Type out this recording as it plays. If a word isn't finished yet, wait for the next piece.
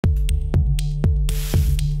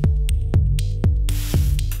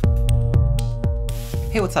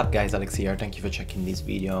Hey, what's up guys, Alex here, thank you for checking this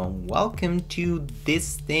video. Welcome to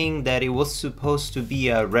this thing that it was supposed to be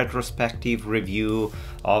a retrospective review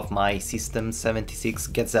of my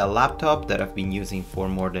System76 Gazelle laptop that I've been using for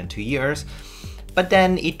more than 2 years. But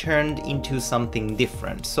then it turned into something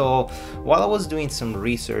different. So while I was doing some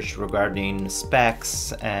research regarding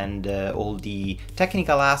specs and all the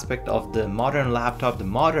technical aspect of the modern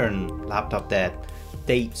laptop that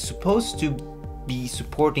they supposed to be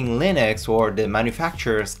supporting Linux, or the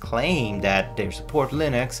manufacturers claim that they support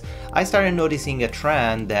Linux, I started noticing a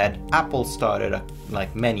trend that Apple started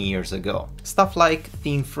like many years ago. Stuff like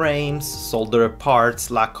thin frames, solder parts,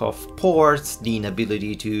 lack of ports, the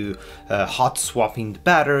inability to hot swapping the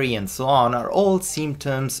battery and so on are all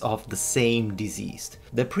symptoms of the same disease,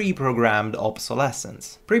 the pre-programmed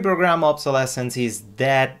obsolescence. Pre-programmed obsolescence is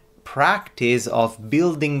that practice of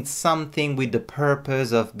building something with the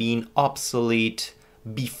purpose of being obsolete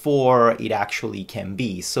before it actually can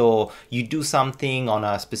be. So you do something on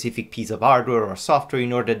a specific piece of hardware or software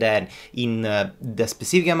in order that in the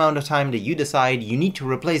specific amount of time that you decide you need to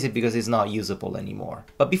replace it because it's not usable anymore.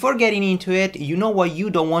 But before getting into it, you know why you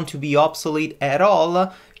don't want to be obsolete at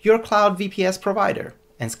all? Your cloud VPS provider.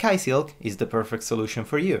 And SkySilk is the perfect solution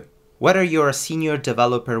for you. Whether you're a senior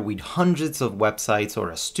developer with hundreds of websites or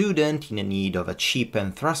a student in need of a cheap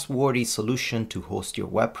and trustworthy solution to host your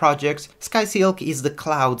web projects, SkySilk is the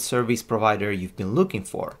cloud service provider you've been looking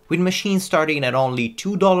for. With machines starting at only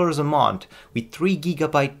 $2 a month, with 3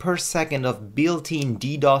 GB per second of built-in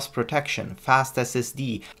DDoS protection, fast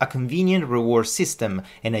SSD, a convenient reward system,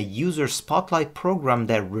 and a user spotlight program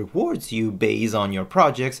that rewards you based on your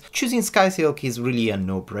projects, choosing SkySilk is really a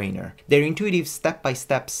no-brainer. Their intuitive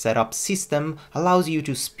step-by-step setup system allows you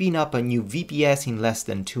to spin up a new VPS in less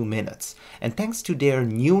than 2 minutes. And thanks to their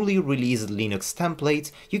newly released Linux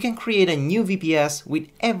templates, you can create a new VPS with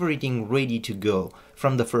everything ready to go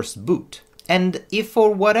from the first boot. And if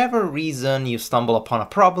for whatever reason you stumble upon a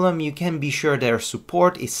problem, you can be sure their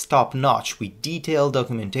support is top-notch with detailed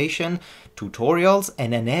documentation, tutorials,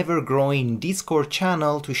 and an ever-growing Discord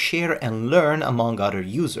channel to share and learn among other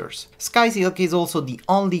users. SkySilk is also the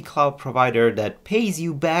only cloud provider that pays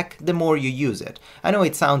you back the more you use it. I know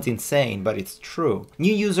it sounds insane, but it's true.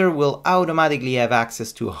 New user will automatically have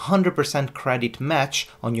access to 100% credit match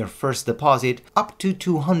on your first deposit up to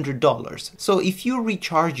 $200. So if you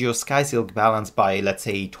recharge your SkySilk balance by, let's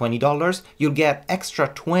say, $20, you'll get extra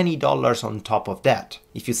 $20 on top of that.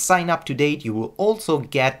 If you sign up to date, you will also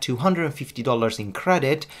get $250 in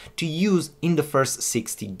credit to use in the first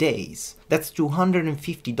 60 days. That's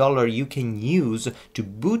 $250 you can use to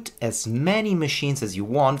boot as many machines as you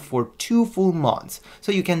want for 2 full months,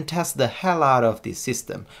 so you can test the hell out of this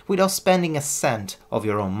system without spending a cent of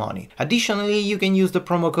your own money. Additionally, you can use the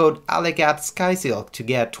promo code ALEC@SkySilk to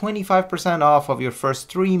get 25% off of your first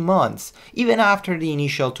 3 months, even after the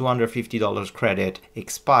initial $250 credit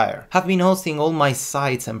expire. I've been hosting all my sites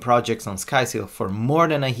and projects on SkySilk for more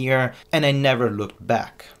than a year, and I never looked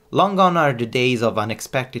back. Long gone are the days of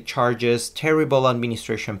unexpected charges, terrible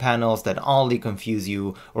administration panels that only confuse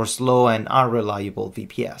you, or slow and unreliable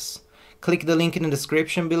VPS. Click the link in the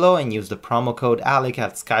description below and use the promo code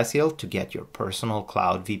ALEC@SkySilk to get your personal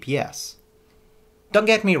cloud VPS. Don't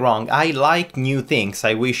get me wrong, I like new things.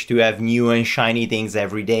 I wish to have new and shiny things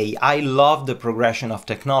every day. I love the progression of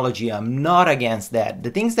technology. I'm not against that. The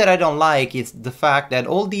things that I don't like is the fact that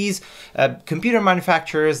all these computer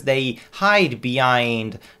manufacturers, they hide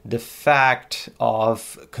behind the fact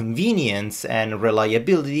of convenience and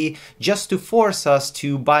reliability just to force us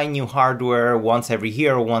to buy new hardware once every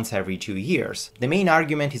year or once every 2 years. The main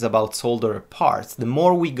argument is about solder parts. The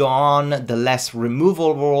more we go on, the less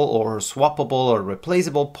removable or swappable or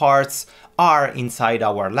replaceable parts are inside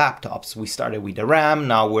our laptops. We started with the RAM,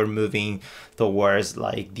 now we're moving towards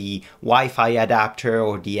like the Wi-Fi adapter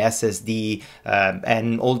or the SSD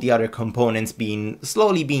and all the other components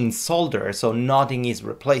slowly being soldered, so nothing is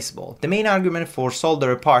replaceable. The main argument for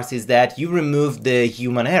solder parts is that you remove the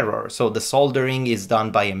human error, so the soldering is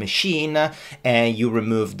done by a machine and you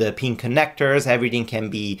remove the pin connectors, everything can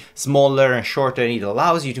be smaller and shorter, and it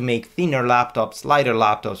allows you to make thinner laptops, lighter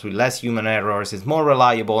laptops with less human errors, it's more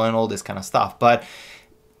reliable and all this kind of stuff. But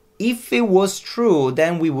if it was true,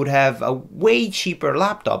 then we would have a way cheaper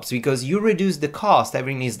laptops because you reduce the cost.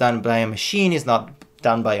 Everything is done by a machine, it's not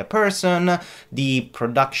done by a person, the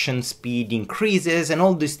production speed increases, and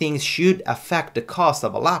all these things should affect the cost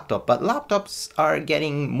of a laptop. But laptops are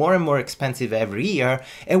getting more and more expensive every year,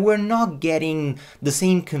 and we're not getting the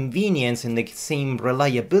same convenience and the same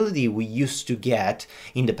reliability we used to get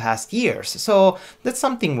in the past years. So that's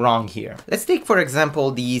something wrong here. Let's take, for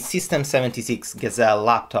example, the System76 Gazelle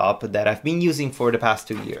laptop that I've been using for the past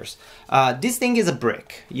 2 years. This thing is a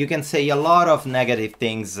brick. You can say a lot of negative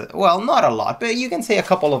things. Well, not a lot, but you can say a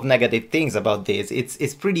couple of negative things about this.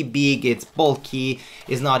 It's pretty big, it's bulky,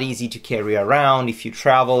 it's not easy to carry around. If you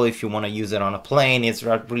travel, if you want to use it on a plane, it's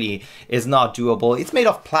not doable. It's made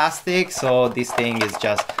of plastic, so this thing is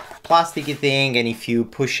just plasticky thing, and if you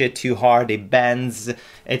push it too hard, it bends.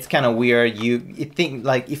 It's kind of weird. You think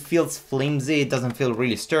like it feels flimsy, it doesn't feel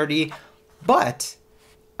really sturdy. But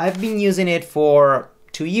I've been using it for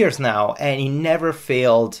 2 years now, and it never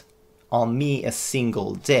failed on me a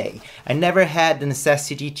single day. I never had the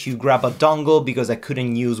necessity to grab a dongle because I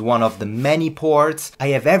couldn't use one of the many ports. I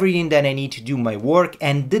have everything that I need to do my work,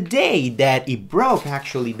 and the day that it broke,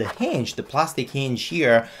 actually the hinge, the plastic hinge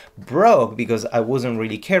here broke because I wasn't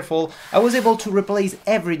really careful, I was able to replace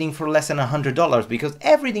everything for less than $100 because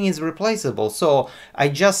everything is replaceable. So I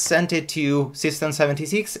just sent it to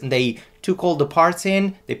System76 and they took all the parts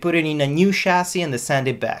in, they put it in a new chassis and they sent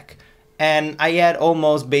it back. And I had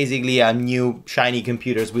almost basically a new shiny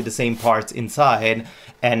computers with the same parts inside,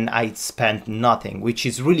 and I spent nothing, which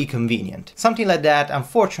is really convenient. Something like that,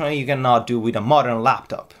 unfortunately, you cannot do with a modern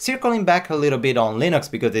laptop. Circling back a little bit on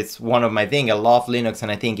Linux, because it's one of my things, I love Linux,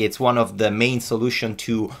 and I think it's one of the main solutions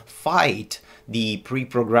to fight the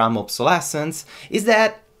pre-programmed obsolescence, is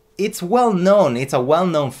that it's a well-known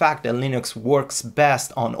fact that Linux works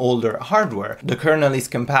best on older hardware. The kernel is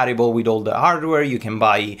compatible with older hardware. You can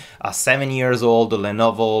buy a 7 years old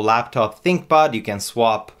Lenovo laptop ThinkPad, you can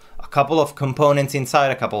swap a couple of components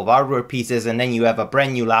inside, a couple of hardware pieces, and then you have a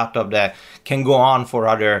brand new laptop that can go on for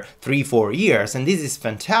other 3-4 years, and this is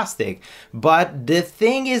fantastic. But the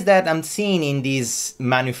thing is that I'm seeing in these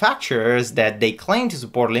manufacturers that they claim to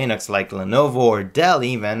support Linux, like Lenovo or Dell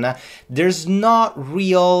even, there's not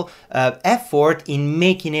real effort in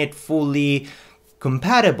making it fully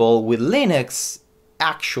compatible with Linux.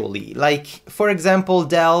 Actually, like for example,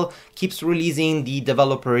 Dell keeps releasing the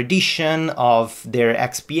developer edition of their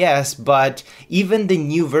XPS, but even the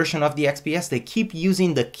new version of the XPS, they keep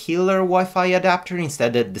using the killer Wi-Fi adapter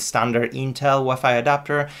instead of the standard Intel Wi-Fi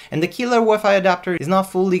adapter, and the killer Wi-Fi adapter is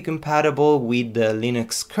not fully compatible with the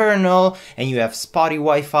Linux kernel, and you have spotty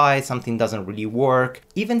Wi-Fi, something doesn't really work.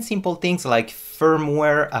 Even simple things like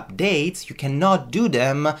firmware updates, you cannot do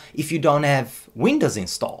them if you don't have Windows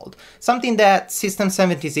installed. Something that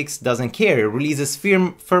System76 doesn't care. It releases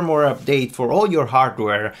firmware update for all your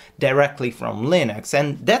hardware directly from Linux,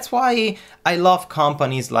 and that's why I love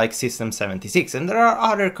companies like System76. And there are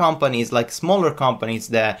other companies, like smaller companies,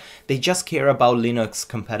 that they just care about Linux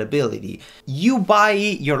compatibility. You buy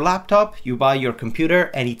your laptop, you buy your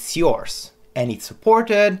computer, and it's yours. And it's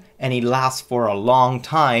supported, and it lasts for a long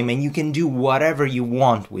time, and you can do whatever you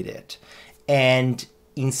want with it. And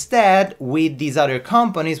instead, with these other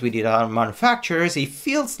companies, with these other manufacturers, it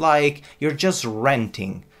feels like you're just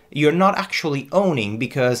renting. You're not actually owning,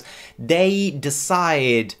 because they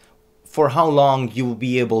decide for how long you will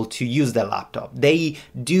be able to use the laptop. They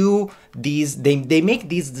do these, they make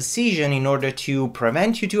this decision in order to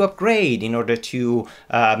prevent you to upgrade, in order to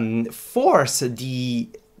force the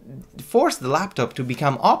laptop to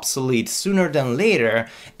become obsolete sooner than later.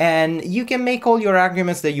 And you can make all your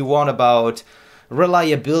arguments that you want about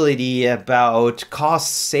reliability, about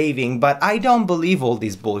cost saving, but I don't believe all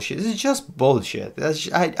this bullshit. It's just bullshit.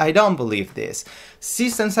 I don't believe this.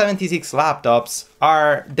 System76 laptops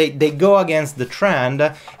are, they go against the trend,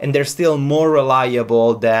 and they're still more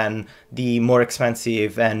reliable than the more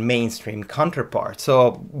expensive and mainstream counterpart.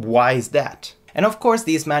 So why is that? And of course,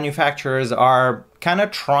 these manufacturers are kind of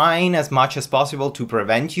trying as much as possible to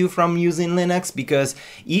prevent you from using Linux, because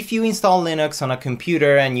if you install Linux on a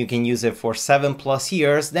computer and you can use it for 7+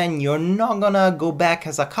 years, then you're not gonna go back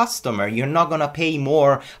as a customer. You're not gonna pay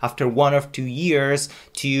more after 1 or 2 years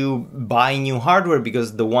to buy new hardware,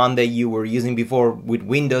 because the one that you were using before with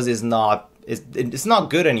Windows is not it's not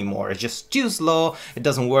good anymore. It's just too slow, it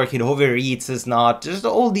doesn't work, it overheats, it's not, just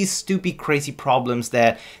all these stupid crazy problems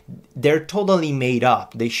that they're totally made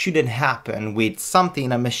up. They shouldn't happen with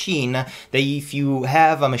something, a machine, that if you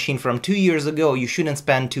have a machine from 2 years ago, you shouldn't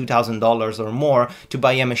spend $2,000 or more to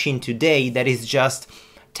buy a machine today that is just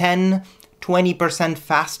 10 20%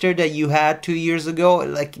 faster that you had 2 years ago?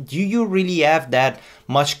 Like, do you really have that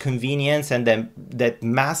much convenience and then that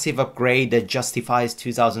massive upgrade that justifies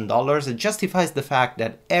 $2,000? It justifies the fact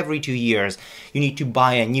that every 2 years you need to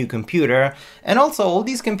buy a new computer. And also all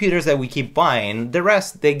these computers that we keep buying, the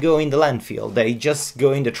rest, they go in the landfill. They just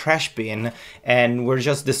go in the trash bin, and we're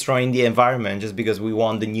just destroying the environment just because we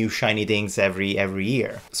want the new shiny things every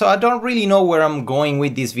year. So I don't really know where I'm going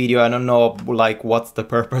with this video. I don't know like what's the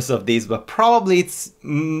purpose of this, but probably it's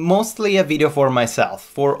mostly a video for myself.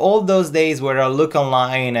 For all those days where I look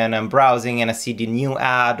online and I'm browsing and I see the new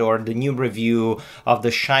ad or the new review of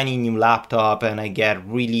the shiny new laptop, and I get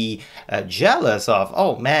really jealous of,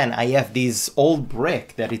 oh man, I have this old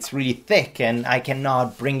brick that it's really thick and I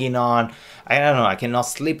cannot bring it on, I don't know, I cannot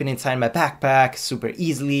slip it inside my backpack super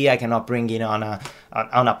easily, I cannot bring it on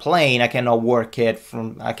a plane, I cannot work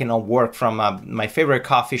from my favorite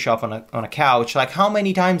coffee shop on a couch. Like, how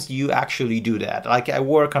many times do you actually do that? Like, I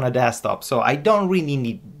work on a desktop, so I don't really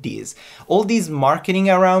need this. All this marketing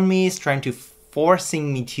around me is trying to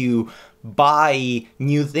forcing me to buy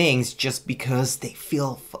new things just because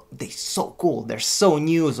they're so cool, they're so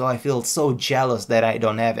new, so I feel so jealous that I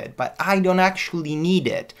don't have it. But I don't actually need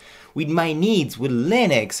it. With my needs, with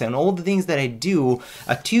Linux and all the things that I do,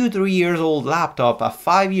 a 2-3 years old laptop, a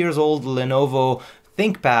 5 years old Lenovo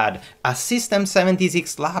ThinkPad, a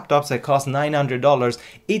System76 laptops that cost $900,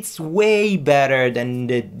 it's way better than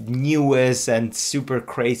the newest and super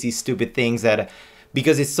crazy stupid things that,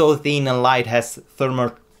 because it's so thin and light, has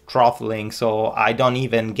thermal throttling, so I don't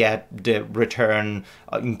even get the return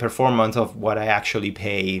in performance of what I actually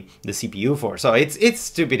pay the CPU for. So it's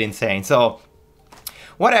stupid insane. So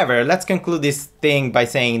whatever, let's conclude this thing by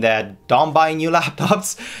saying that don't buy new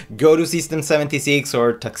laptops, go to System76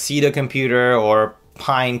 or Tuxedo Computer or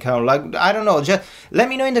Pinecone, like, I don't know, just let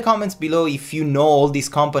me know in the comments below if you know all these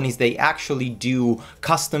companies, they actually do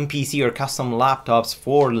custom PC or custom laptops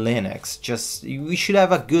for Linux. Just, we should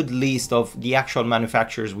have a good list of the actual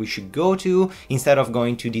manufacturers we should go to instead of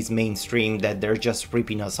going to this mainstream that they're just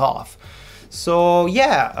ripping us off. So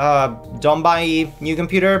yeah, don't buy new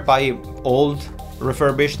computer, buy old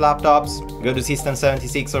refurbished laptops, go to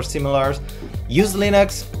System76 or similars, use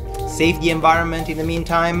Linux, save the environment in the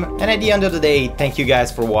meantime, and at the end of the day, thank you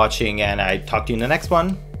guys for watching, and I talk to you in the next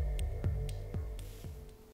one.